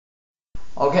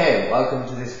Okay, welcome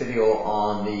to this video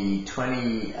on the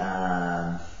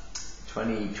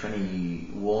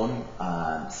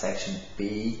 2021 section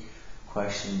B,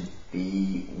 question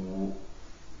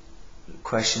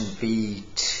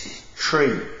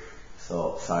B3.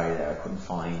 So sorry there, I couldn't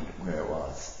find where it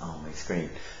was on my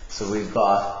screen. So we've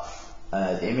got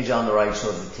the image on the right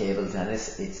shows the table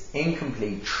tennis. It's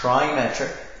incomplete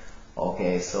trimetric.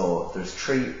 Okay, so there's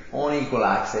three unequal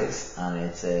axes and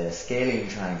it's a scaling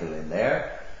triangle in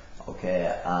there.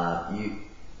 Okay,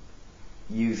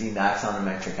 using the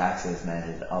Axonometric Axes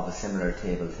method of a similar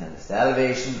table tennis. The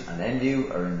elevation and end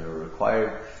view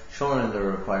are shown in the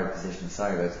required position.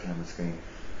 Sorry about the camera screen.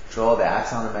 Draw the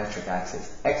Axonometric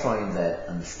axis X, Y, and Z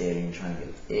and the scaling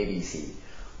triangle ABC.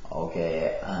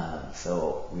 Okay,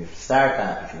 so we have to start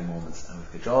that in a few moments, and we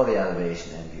have to draw the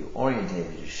elevation and view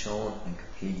orientated as shown and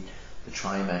complete the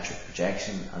trimetric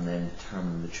projection, and then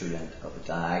determine the true length of a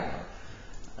diagonal.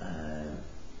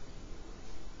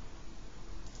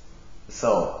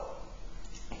 So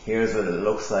here's what it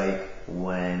looks like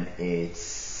when it's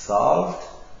solved.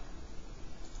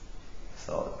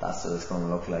 So that's what it's going to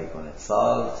look like when it's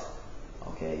solved.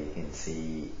 Okay, you can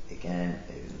see again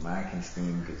the marking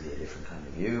scheme gives you a different kind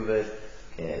of view of it.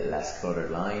 Okay, less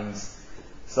cluttered lines.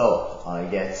 So I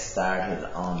get started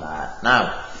on that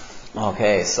now.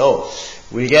 Okay, so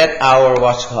we get our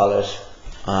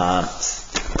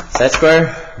set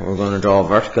square. We're going to draw a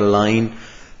vertical line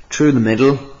through the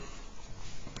middle.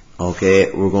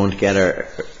 Okay, we're going to get our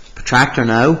protractor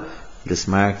now. Just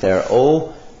mark there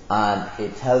O, and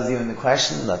it tells you in the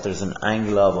question that there's an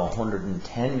angle of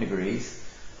 110 degrees.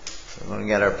 So we're going to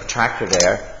get our protractor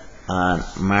there and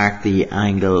mark the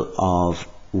angle of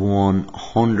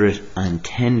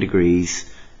 110 degrees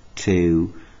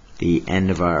to the end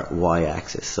of our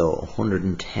y-axis, so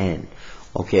 110.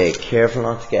 Okay, careful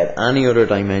not to get any other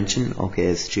dimension, okay,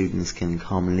 as students can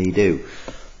commonly do.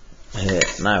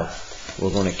 Now, we're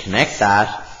going to connect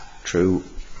that through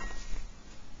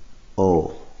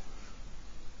O.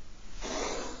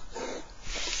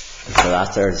 So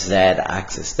that's our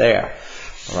z-axis there,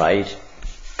 right?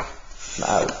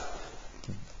 Now,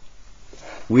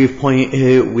 we've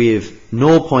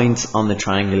no points on the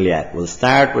triangle yet. We'll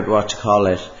start with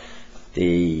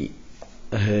the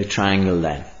triangle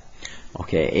then.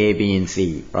 Okay, A, B, and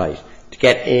C. Right. To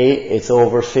get A, it's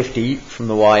over 50 from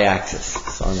the y-axis.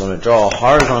 So I'm going to draw a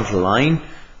horizontal line.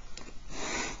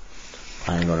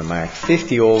 I'm going to mark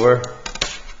 50 over.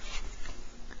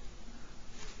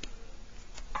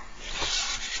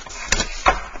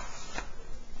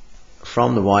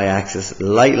 From the y-axis,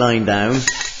 light line down,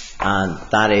 and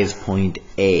that is point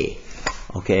A.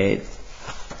 Okay,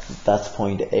 that's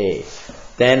point A.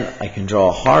 Then I can draw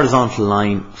a horizontal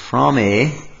line from A.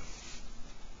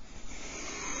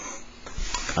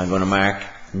 I'm going to mark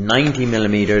 90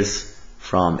 millimeters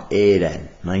from A then.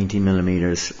 90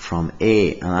 millimeters from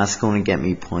A. And that's going to get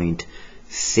me point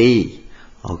C.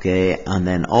 Okay, and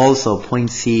then also point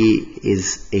C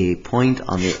is a point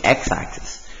on the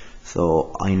x-axis.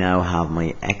 So I now have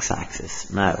my x-axis.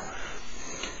 Now,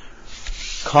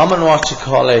 common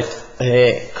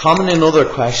in other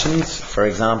questions, for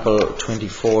example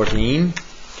 2014,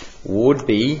 would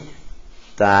be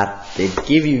that they'd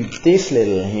give you this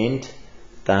little hint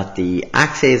that the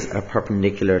axes are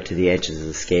perpendicular to the edges of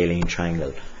the scaling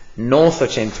triangle. No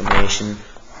such information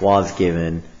was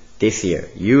given this year.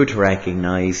 You would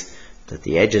recognize that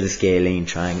the edge of the scaling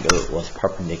triangle was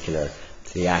perpendicular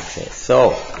to the axis.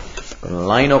 So I'm going to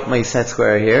line up my set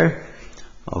square here,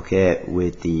 okay,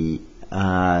 with the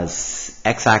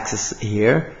x-axis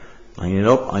here. Line it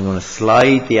up. I'm going to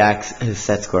slide the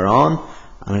set square on,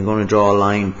 and I'm going to draw a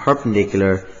line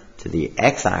perpendicular to the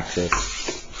x-axis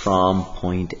from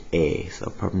point A. So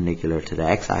perpendicular to the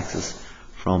x-axis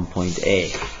from point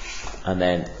A. And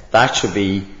then that should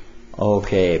be,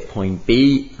 okay, point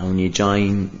B. And when you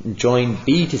join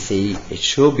B to C, it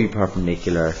should be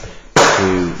perpendicular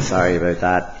to, sorry about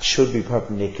that, it should be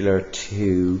perpendicular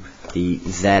to the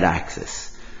z-axis.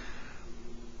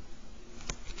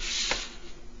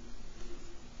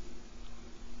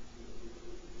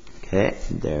 Okay,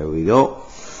 there we go.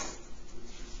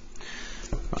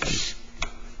 Right.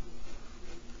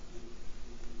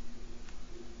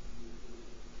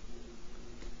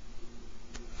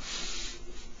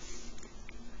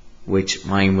 Which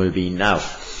mine will be now.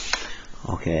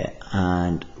 Okay,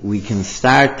 and we can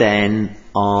start then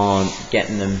on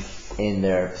getting them in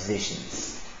their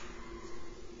positions.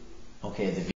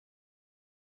 Okay,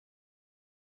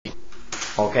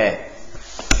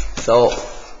 so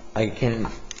I can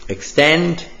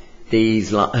extend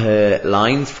these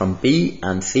lines from B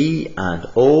and C and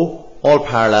O all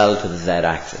parallel to the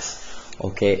z-axis.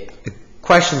 Okay, the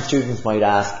question students might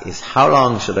ask is how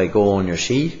long should I go on your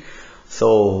sheet?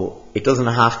 So it doesn't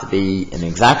have to be an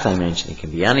exact dimension, it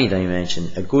can be any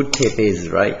dimension. A good tip is,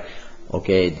 right,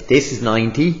 okay, this is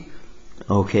 90,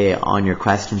 okay, on your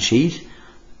question sheet.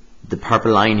 The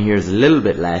purple line here is a little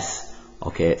bit less.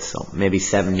 Okay, so maybe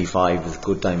 75 is a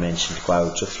good dimension to go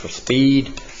out just for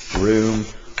speed, room.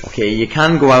 Okay, you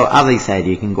can go out, as I said,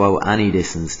 you can go out any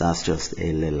distance. That's just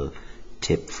a little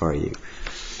tip for you.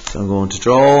 So I'm going to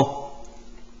draw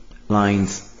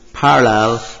lines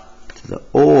parallel to the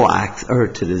O axis, or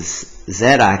to the Z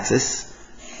axis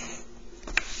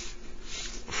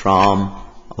from,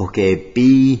 okay,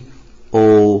 B,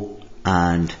 O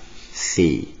and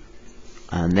C.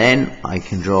 And then I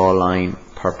can draw a line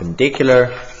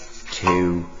perpendicular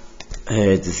to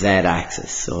the Z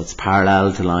axis, so it's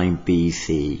parallel to line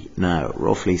BC. Now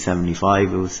roughly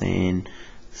 75 I was saying,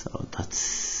 so that's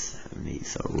 70,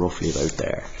 so roughly about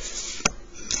there.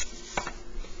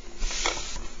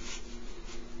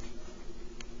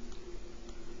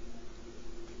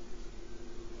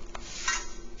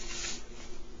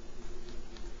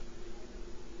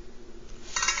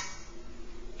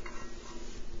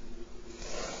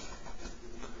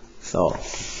 So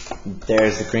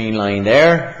there's the green line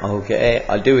there. Okay,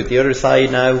 I'll do it the other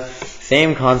side now.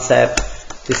 Same concept.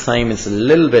 This time it's a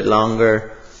little bit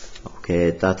longer.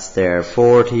 Okay, that's there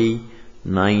 40,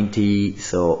 90,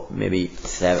 so maybe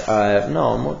 7,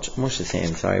 no, much the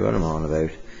same. Sorry, what am I on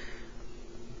about?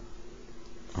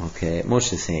 Okay, much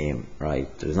the same,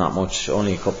 right. There's not much,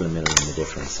 only a couple of millimeter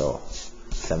difference, so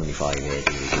 75, 80 will be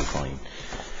fine.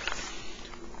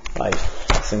 Right,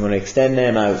 so I'm going to extend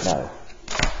them out now.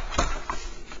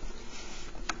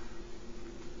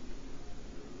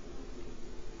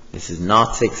 This is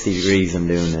not 60 degrees I'm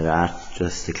doing it at,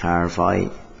 just to clarify.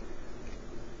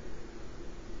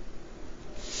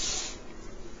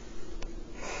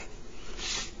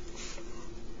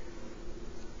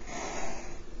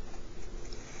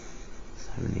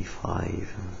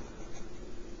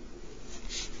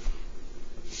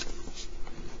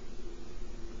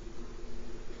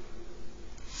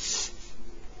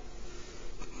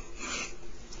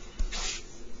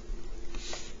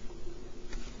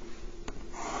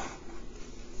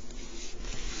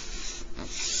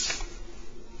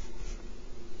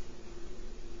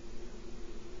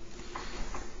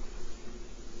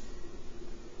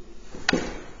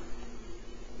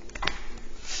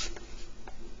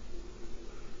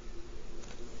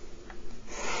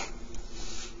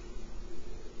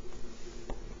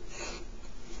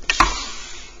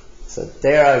 So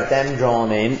there I've them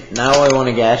drawn in. Now I want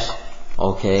to get,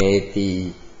 okay,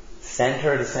 the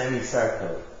center of the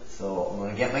semicircle. So I'm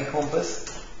going to get my compass.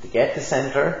 To get the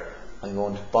center, I'm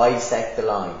going to bisect the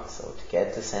line. So to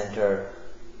get the center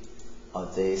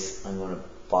of this, I'm going to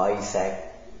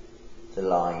bisect the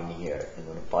line here. I'm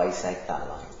going to bisect that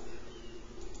line.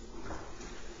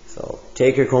 So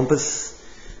take your compass,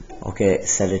 okay,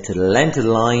 set it to the length of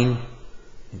the line,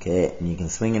 okay, and you can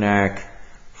swing an arc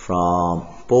from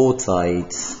both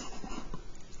sides,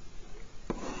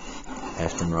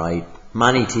 left and right.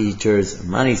 Many teachers,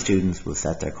 many students will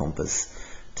set their compass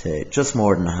to just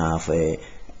more than halfway.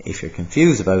 If you're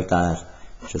confused about that,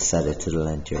 just set it to the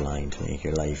length of your line to make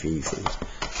your life easy.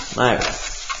 Now,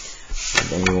 and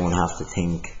then you won't have to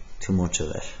think too much of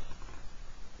it.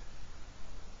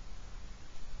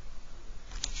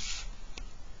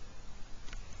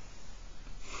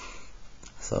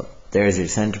 So there's your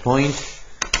center point.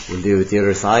 We'll do it the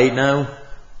other side now.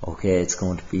 Okay, it's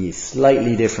going to be a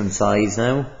slightly different size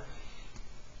now,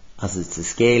 as it's a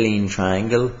scalene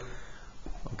triangle.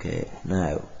 Okay,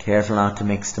 now careful not to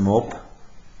mix them up.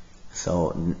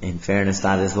 So in fairness,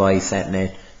 that is why setting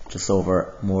it just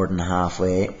over more than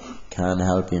halfway can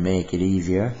help you make it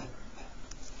easier.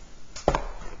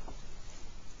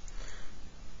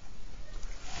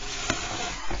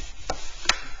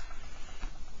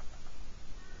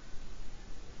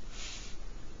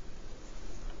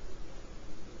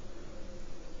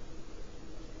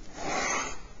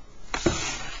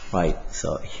 Right,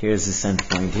 so here's the center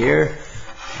point here.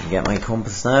 I get my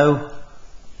compass now.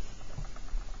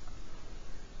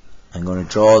 I'm going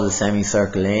to draw the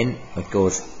semicircle in. It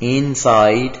goes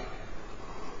inside.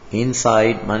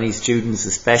 Many students,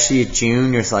 especially at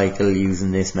junior cycle,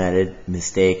 using this method,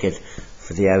 mistake it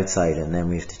for the outside, and then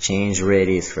we have to change the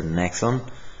radius for the next one.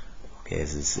 Okay,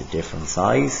 this is a different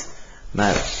size.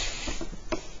 Now,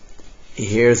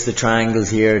 here's the triangles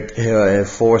here,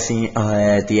 forcing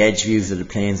the edge views of the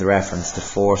planes of reference to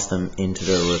force them into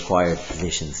their required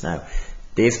positions. Now,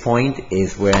 this point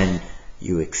is when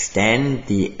you extend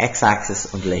the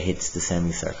x-axis until it hits the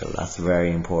semicircle. That's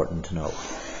very important to know.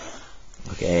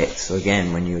 Okay, so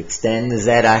again, when you extend the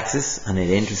z-axis and it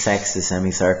intersects the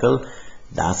semicircle,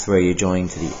 that's where you join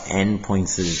to the end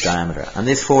points of the diameter. And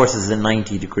this forces a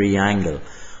 90-degree angle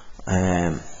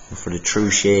for the true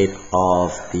shape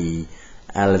of the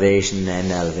elevation and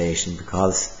end elevation,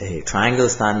 because a triangle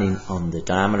standing on the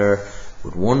diameter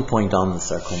with one point on the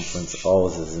circumference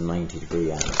always is a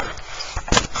 90-degree angle.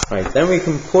 Right, then we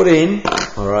can put in,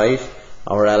 alright,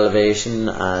 our elevation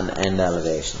and end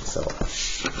elevation. So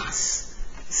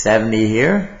 70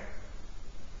 here.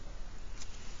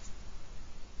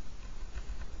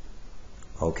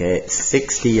 Okay,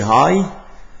 60 high.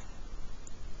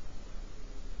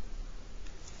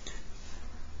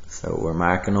 So we're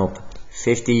marking up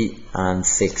 50 and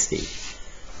 60.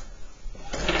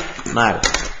 Now,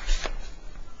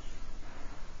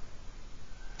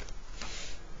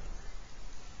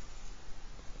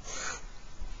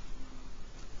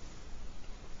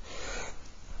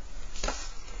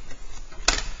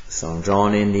 so I'm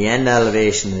drawing in the end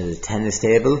elevation of the tennis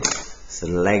table. So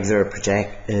the legs are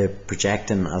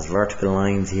projecting as vertical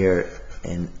lines here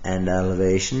in end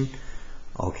elevation.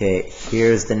 Okay,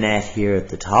 here's the net here at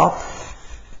the top.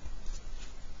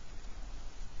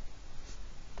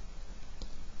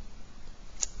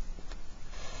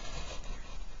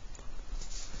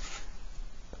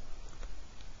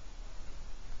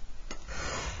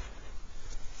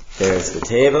 There's the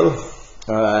table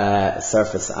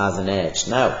surface as an edge.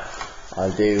 Now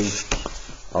I'll do this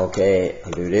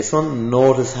one.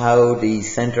 Notice how the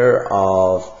center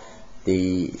of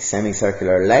the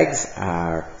semicircular legs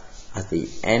are at the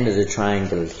end of the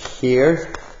triangle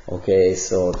here. Okay,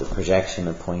 so the projection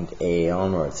of point A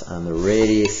onwards, and the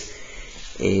radius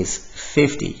is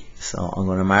 50. So I'm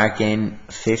going to mark in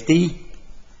 50.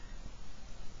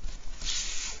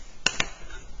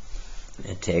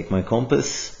 I take my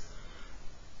compass.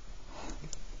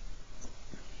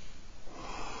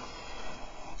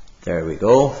 There we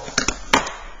go.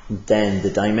 Then the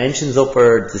dimensions up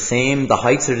are the same, the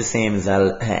heights are the same as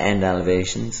end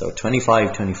elevation. So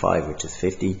 25, 25, which is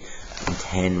 50, and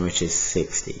 10, which is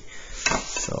 60.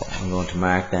 So I'm going to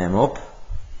mark them up.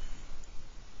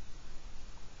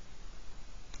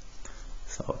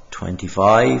 So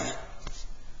 25,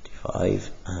 25,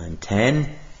 and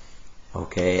 10.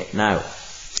 Okay, now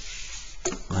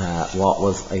what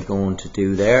was I going to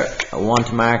do there? I want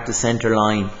to mark the center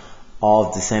line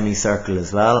of the semicircle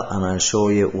as well, and I'll show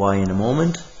you why in a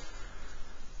moment.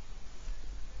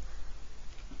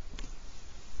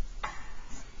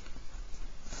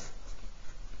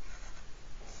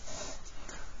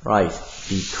 Right,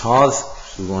 because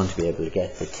we want to be able to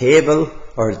get the table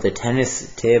or the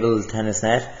tennis table, tennis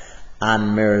net,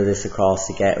 and mirror this across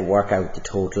to work out the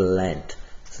total length.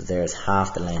 So there's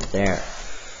half the length there.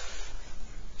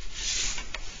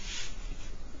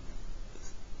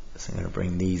 So I'm going to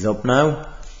bring these up now,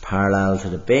 parallel to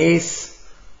the base.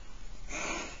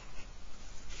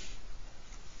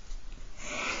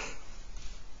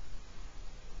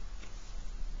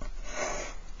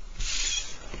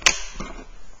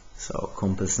 So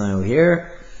compass now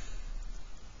here.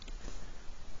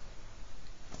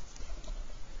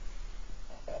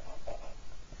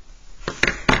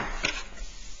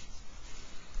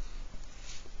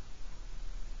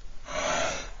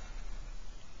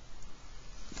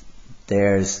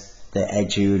 There's the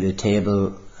edge of the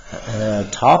table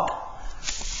top.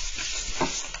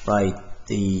 Right,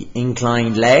 the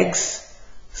inclined legs,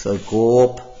 so go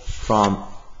up from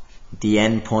the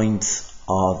end points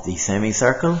of the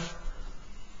semicircle.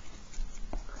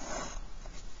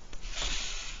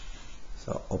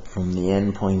 So up from the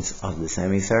end points of the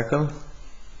semicircle.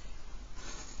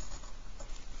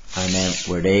 And then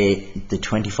where the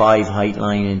 25 height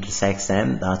line intersects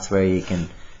them, that's where you can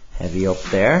heavy up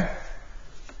there.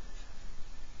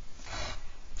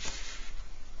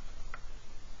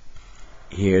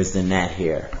 Here's the net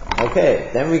here. Okay,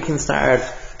 then we can start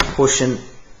pushing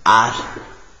at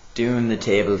doing the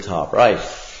tabletop. Right,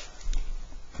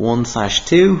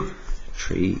 1/2,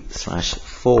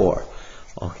 3/4.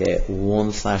 Okay,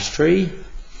 1/3.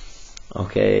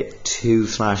 Okay,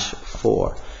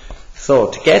 2/4. So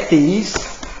to get these,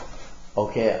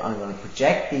 okay, I'm going to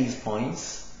project these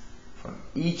points from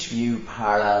each view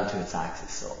parallel to its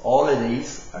axis. So all of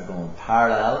these are going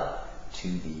parallel to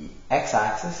the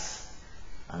x-axis.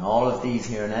 And all of these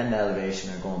here in end elevation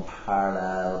are going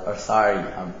parallel, or sorry,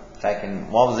 I'm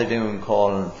checking, what was I doing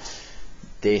calling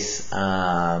this,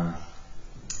 what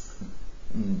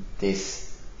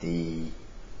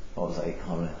was I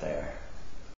calling it there?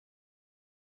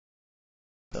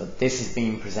 So this is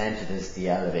being presented as the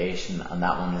elevation, and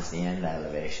that one is the end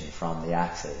elevation from the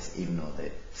axis, even though the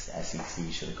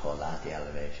SEC should have called that the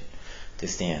elevation.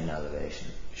 This is the end elevation.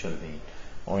 Should have been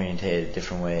orientated a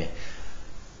different way.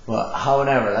 Well,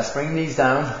 however, let's bring these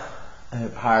down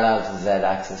parallel to the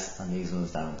z-axis, and these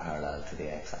ones down parallel to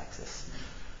the x-axis.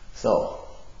 So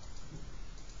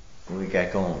we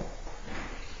get going.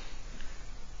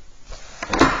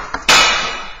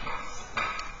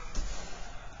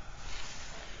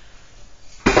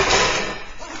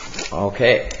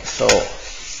 Okay, so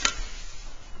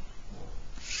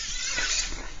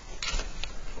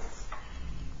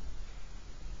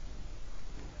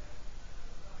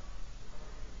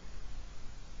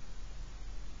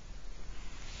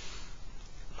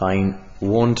line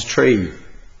 1 to 3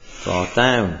 brought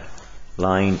down,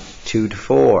 line 2 to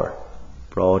 4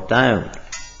 brought down.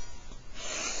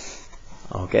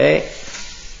 Okay,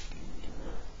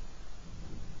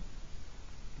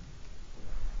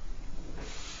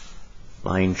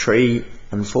 line 3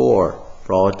 and 4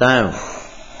 brought down,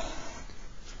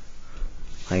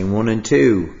 line 1 and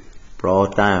 2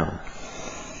 brought down,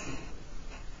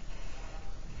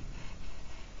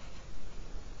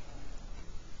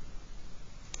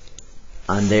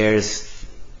 and there's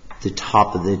the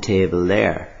top of the table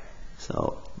there.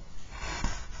 So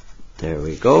there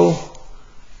we go.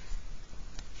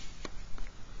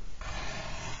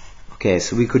 Okay,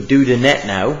 so we could do the net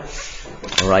now.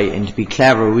 Alright, and to be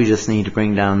clever, we just need to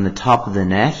bring down the top of the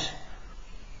net.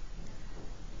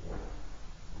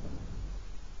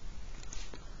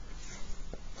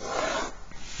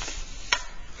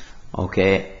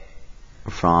 Okay,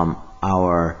 from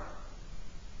our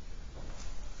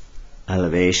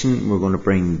elevation, we're going to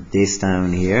bring this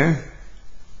down here.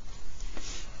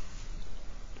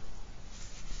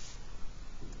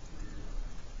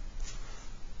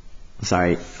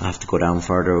 Sorry, I have to go down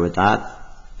further with that.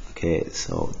 Okay,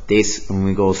 so this, when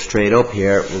we go straight up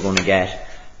here, we're going to get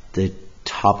the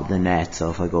top of the net.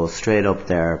 So if I go straight up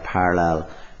there, parallel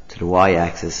to the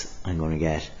y-axis, I'm going to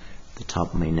get the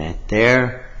top of my net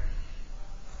there.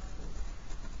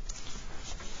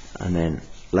 And then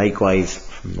likewise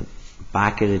from the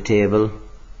back of the table,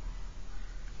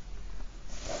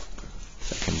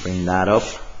 so I can bring that up.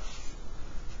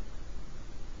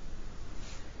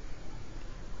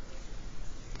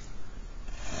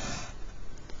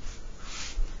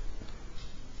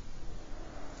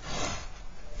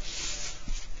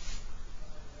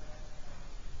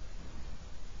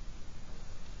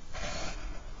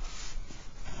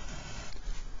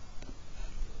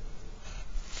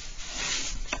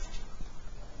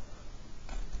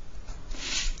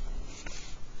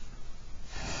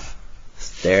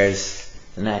 There's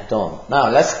the net done.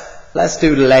 Now let's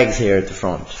do the legs here at the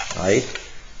front, right?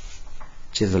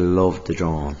 Which I love the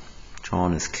drawing.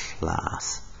 Drawing is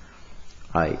class.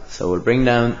 Right, so we'll bring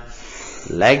down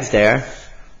the legs there.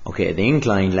 Okay, the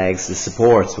inclined legs, the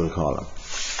supports we'll call them.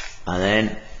 And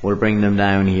then we'll bring them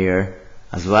down here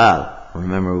as well.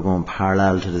 Remember, we're going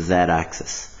parallel to the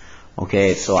z-axis.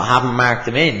 Okay, so I haven't marked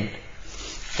them in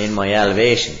my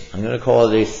elevation. I'm going to call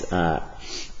this A,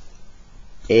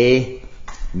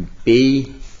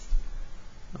 B,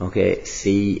 okay,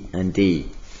 C and D.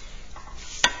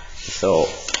 So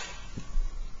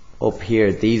up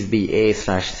here, these be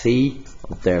A/C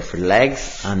up there for the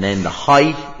legs, and then the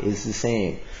height is the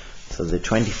same. So the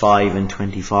 25 and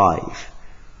 25.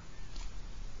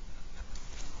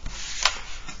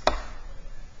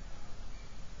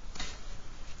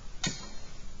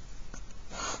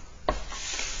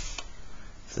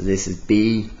 So this is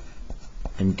B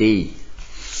and D.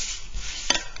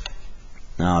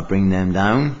 Now I'll bring them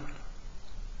down.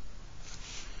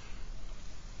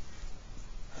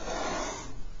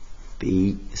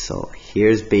 B, so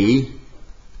here's B.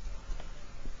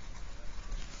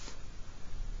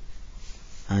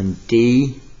 And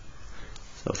D,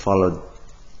 so follow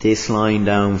this line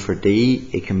down for D.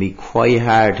 It can be quite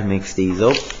hard to mix these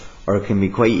up, or it can be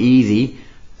quite easy,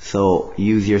 so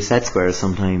use your set squares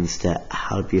sometimes to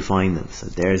help you find them. So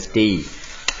there's D,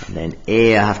 and then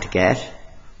A I have to get.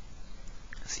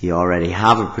 So you already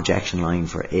have a projection line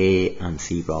for A and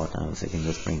C brought down, so I can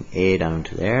just bring A down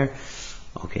to there,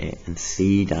 okay, and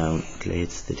C down till it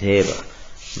hits the table.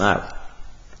 Now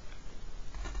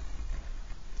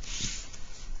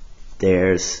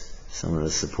there's some of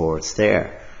the supports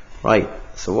there. Right,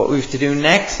 so what we have to do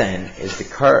next then is the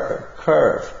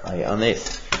curve right, on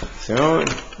this. So we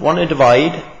want to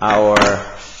divide our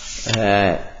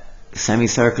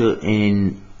semicircle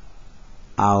in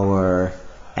our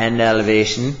end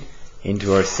elevation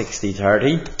into our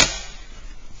 60-30.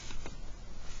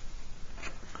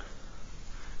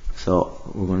 So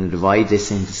we're going to divide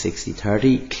this into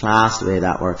 60/30. Class the way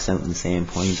that works out in the same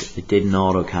point. It did in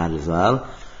AutoCAD as well.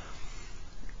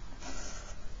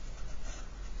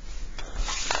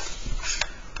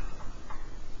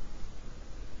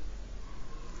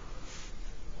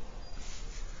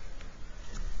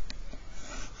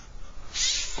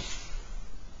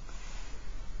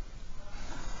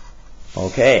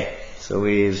 Okay, so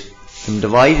we've been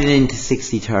divided into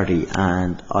 60/30,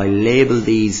 and I label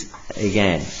these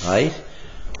again, right?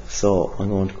 So I'm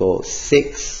going to go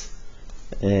 6,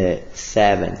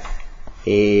 7,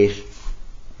 8,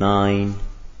 9,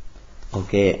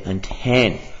 okay, and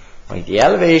 10. Right, the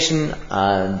elevation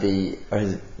and the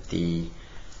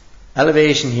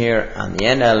elevation here and the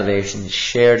end elevation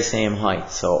share the same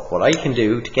height. So what I can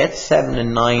do to get 7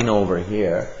 and 9 over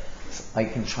here, I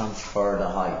can transfer the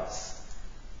heights.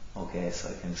 Okay, so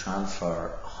I can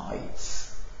transfer heights.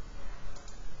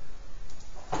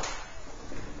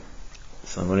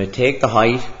 So I'm going to take the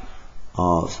height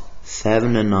of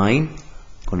 7 and 9, I'm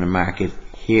going to mark it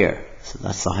here. So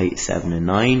that's the height of 7 and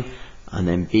 9, and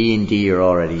then B and D are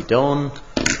already done.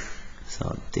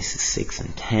 So this is 6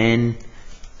 and 10,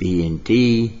 B and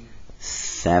D,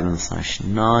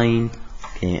 7/9,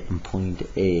 okay, and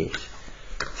 0.8.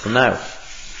 So now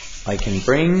I can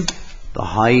bring the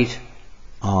height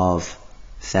of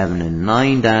 7 and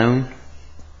 9 down,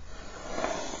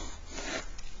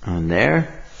 and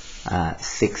there,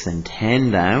 6 and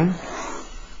 10 down.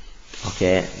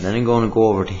 Okay, then I'm going to go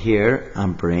over to here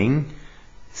and bring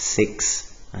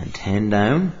 6 and 10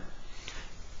 down.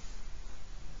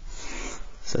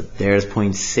 So there's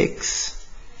 0.6.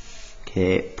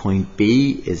 Okay, point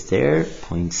B is there,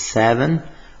 0.7.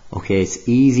 Okay, it's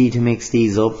easy to mix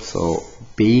these up, so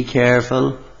be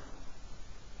careful.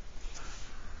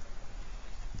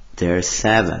 There's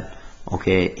 7.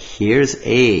 Okay, here's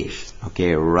 8.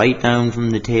 Okay, right down from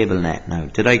the table net. Now,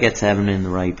 did I get 7 in the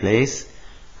right place?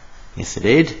 Yes, I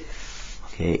did.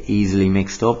 Okay, easily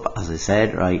mixed up, as I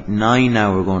said. Right, 9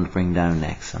 now we're going to bring down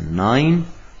next. So 9.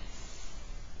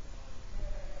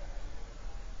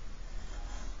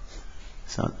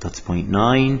 So that's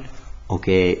 0.9.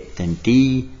 Okay, then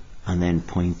D, and then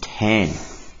 0.10.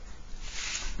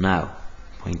 Now,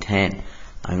 0.10.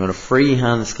 I'm going to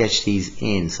freehand sketch these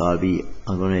in, so I'm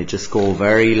going to just go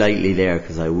very lightly there,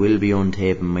 because I will be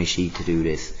untaping my sheet to do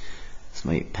this. So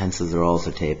my pencils are also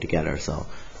taped together, so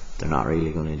they're not really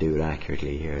going to do it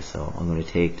accurately here. So I'm going to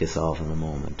take this off in a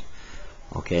moment.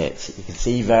 Okay, so you can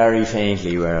see very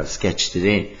faintly where I've sketched it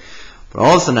in. But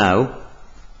also now,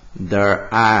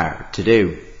 there are to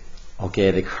do, okay,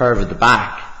 the curve of the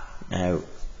back. Now,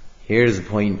 here's a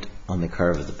point on the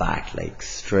curve of the back, like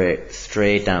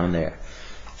straight down there.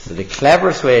 So the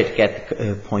cleverest way to get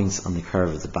the points on the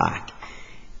curve of the back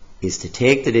is to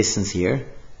take the distance here.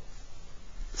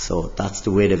 So that's the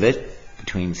width of it,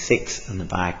 between 6 and the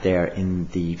back there in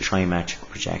the trimetric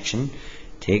projection.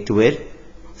 Take the width,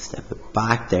 step it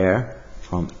back there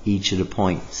from each of the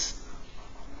points.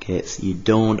 Okay, so you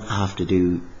don't have to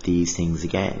do these things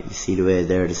again. You see the way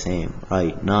they're the same.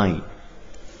 Right, 9.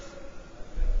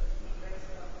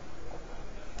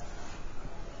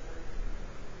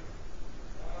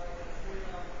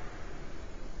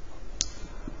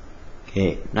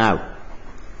 Okay, now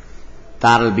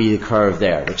that'll be the curve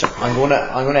there, which I'm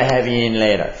gonna heavy in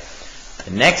later.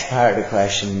 The next part of the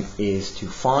question is to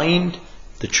find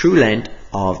the true length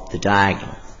of the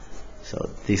diagonal. So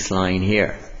this line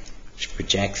here, which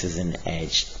projects as an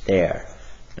edge there.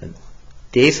 Now,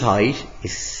 this height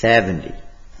is 70,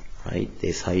 right?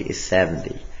 This height is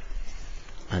 70,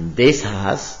 and this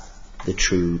has the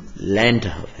true length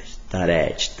of it. That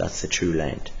edge, that's the true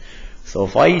length. So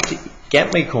if I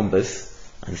get my compass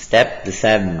and step the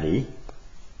 70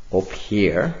 up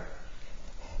here,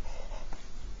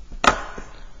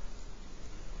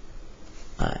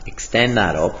 extend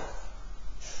that up,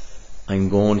 I'm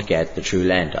going to get the true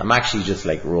length. I'm actually just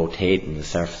like rotating the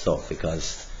surface up,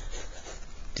 because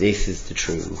this is the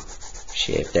true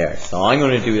shape there. So I'm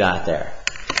going to do that there,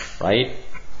 right?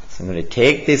 So I'm going to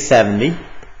take this 70,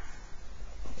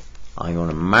 I'm going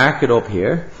to mark it up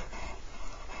here.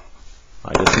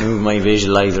 I just move my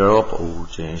visualizer up. Oh,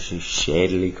 she's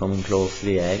shadily coming close to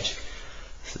the edge.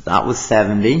 So that was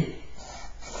 70.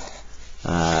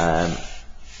 Yeah,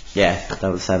 that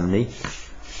was 70.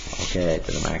 Okay,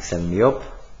 did I mark 70 up?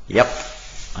 Yep.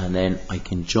 And then I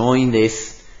can join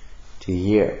this to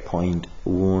here,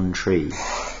 0.13.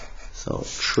 So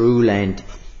true length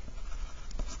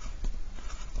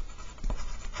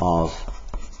of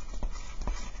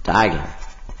diagonal.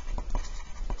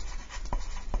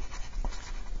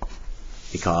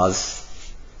 Because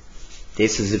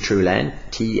this is the true length,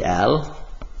 TL,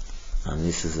 and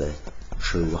this is the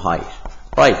true height.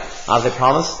 Right, as I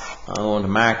promised, I'm going to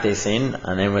mark this in,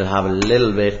 and then we'll have a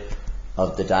little bit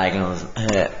of the diagonal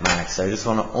marks. So I just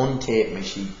want to untape my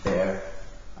sheet there,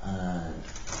 and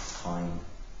find,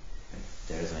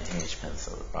 there's my H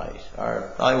pencil, right,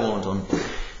 or I won't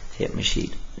untape my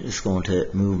sheet, I'm just going to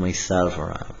move myself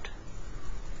around.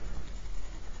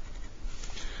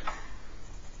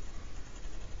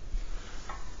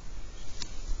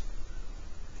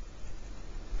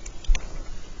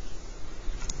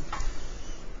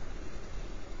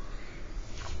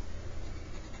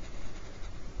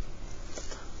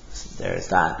 There's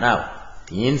that. Now,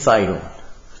 the inside one.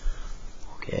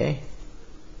 Okay.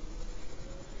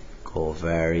 Go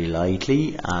very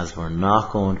lightly, as we're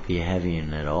not going to be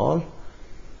heavying at all.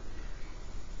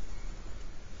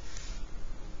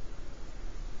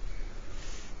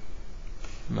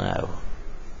 Now,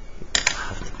 I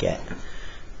have to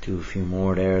do a few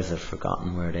more there, as I've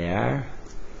forgotten where they are.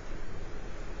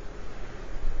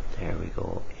 There we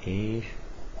go, 8.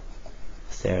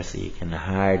 There, so you can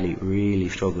hardly really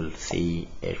struggle to see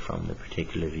it from the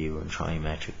particular view in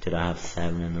Trimetric. Did I have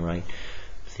 7 in the right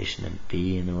position and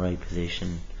B in the right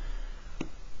position?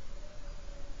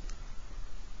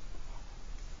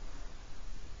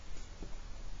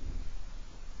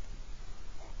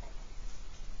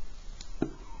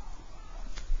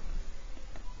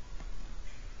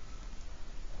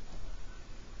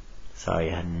 Sorry,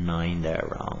 I had 9 there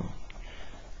wrong.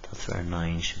 That's where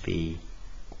 9 should be.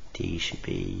 D should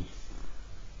be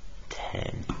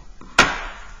 10.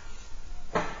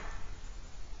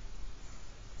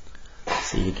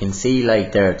 So you can see,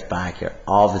 like, there at the back, you're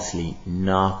obviously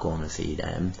not going to see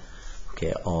them.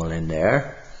 Okay, all in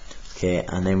there. Okay,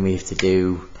 and then we have to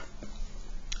do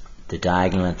the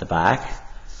diagonal at the back.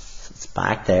 So it's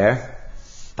back there,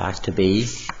 back to B.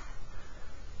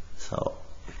 So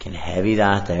we can heavy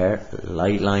that there,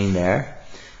 light line there.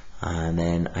 And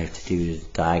then I have to do the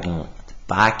diagonal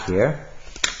back here,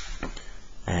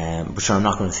 but sure, I'm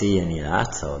not going to see any of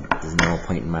that, so there's no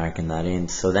point in marking that in.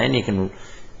 So then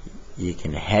you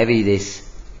can heavy this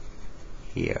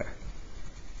here.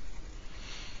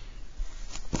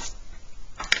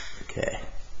 Okay,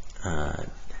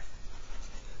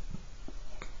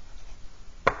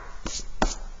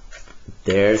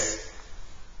 there's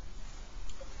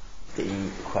the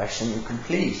question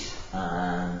complete,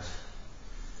 and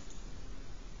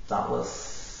that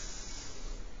was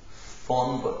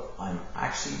fun, but I'm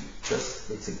actually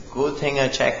it's a good thing I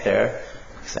checked there,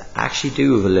 because I actually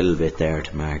do have a little bit there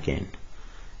to mark in.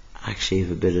 I actually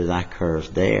have a bit of that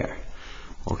curve there.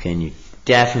 Okay, and you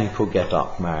definitely could get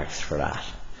dot marks for that.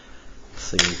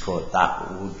 So you could,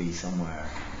 that would be somewhere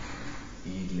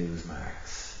you'd lose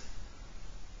marks.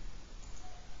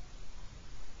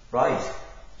 Right,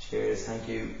 cheers, thank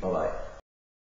you, bye bye.